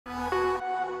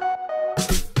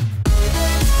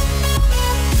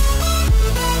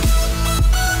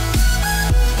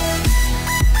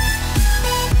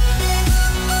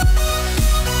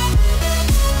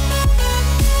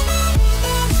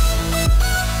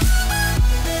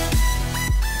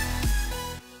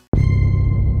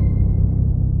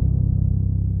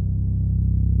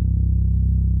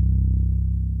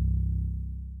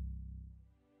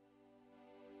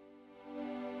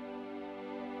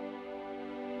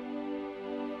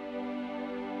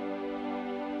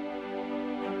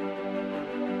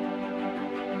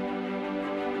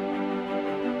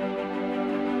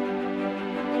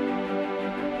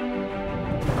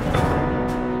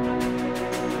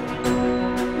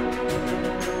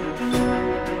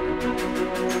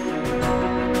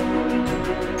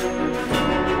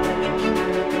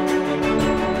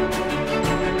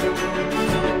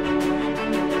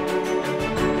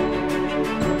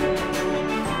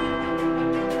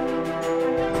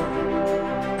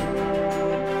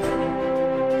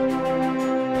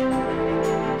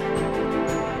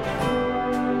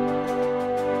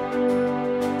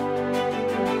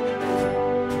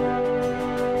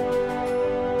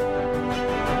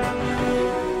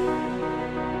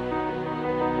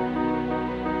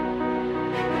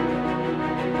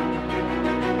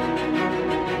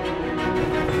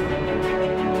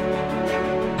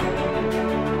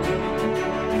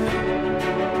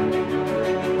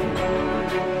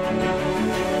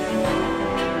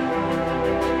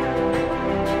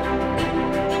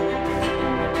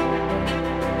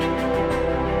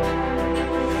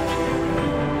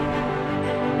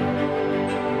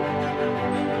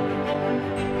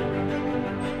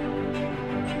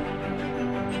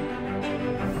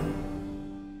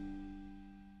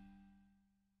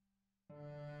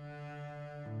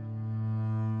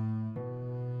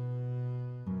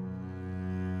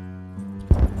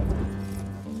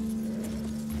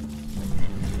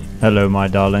Hello, my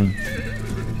darling.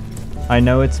 I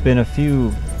know it's been a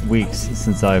few weeks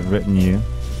since I've written you,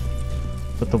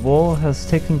 but the war has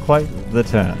taken quite the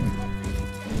turn.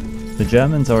 The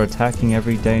Germans are attacking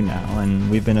every day now, and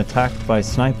we've been attacked by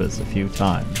snipers a few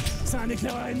times.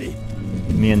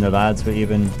 Me and the lads were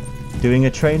even doing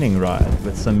a training ride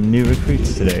with some new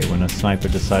recruits today when a sniper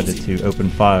decided to open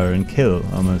fire and kill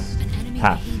almost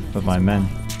half of my men.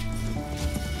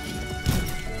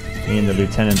 Me and the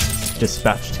lieutenant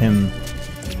dispatched him.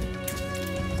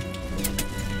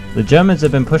 The Germans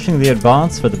have been pushing the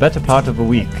advance for the better part of a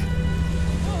week.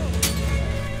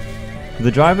 The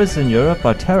drivers in Europe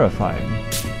are terrifying,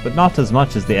 but not as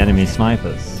much as the enemy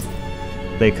snipers.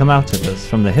 They come out at us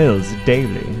from the hills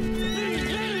daily.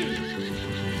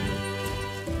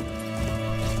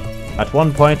 At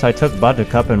one point I took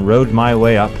Buttercup and rode my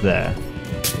way up there.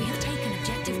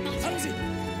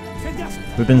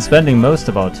 We've been spending most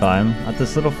of our time at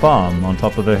this little farm on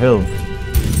top of a hill.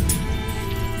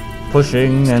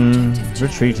 Pushing and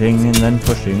retreating and then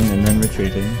pushing and then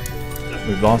retreating.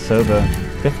 We've lost over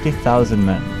 50,000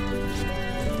 men.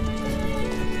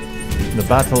 The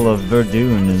Battle of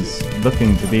Verdun is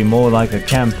looking to be more like a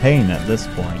campaign at this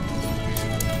point.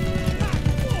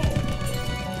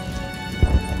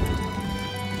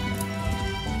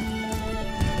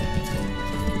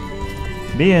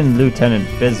 Me and Lieutenant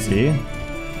Bisbee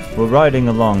were riding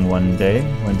along one day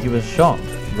when he was shot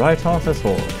right off his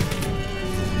horse.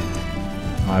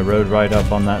 I rode right up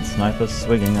on that sniper,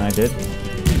 swinging I did,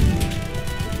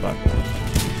 but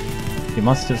he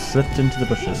must have slipped into the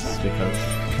bushes because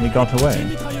he got away.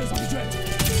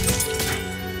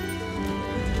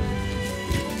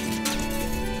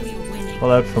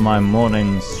 While out for my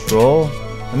morning stroll,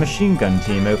 a machine gun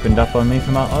team opened up on me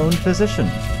from our own position.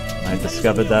 I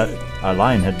discovered that our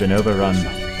line had been overrun,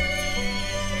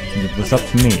 and it was up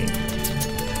to me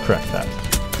to correct that.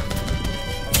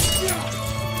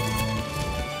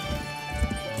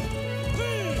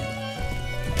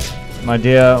 My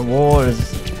dear, war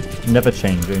is never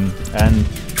changing, and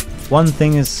one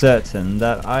thing is certain,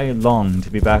 that I long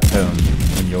to be back home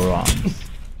in your arms.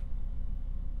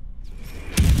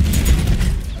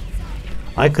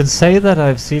 I could say that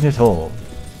I've seen it all,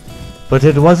 but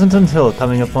it wasn't until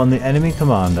coming upon the enemy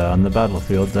commander on the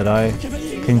battlefield that I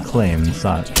can claim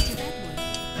such.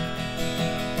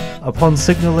 Upon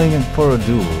signaling for a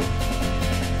duel,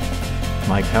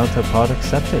 my counterpart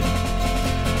accepted,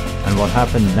 and what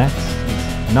happened next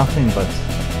is nothing but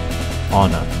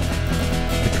honor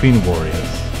between warriors.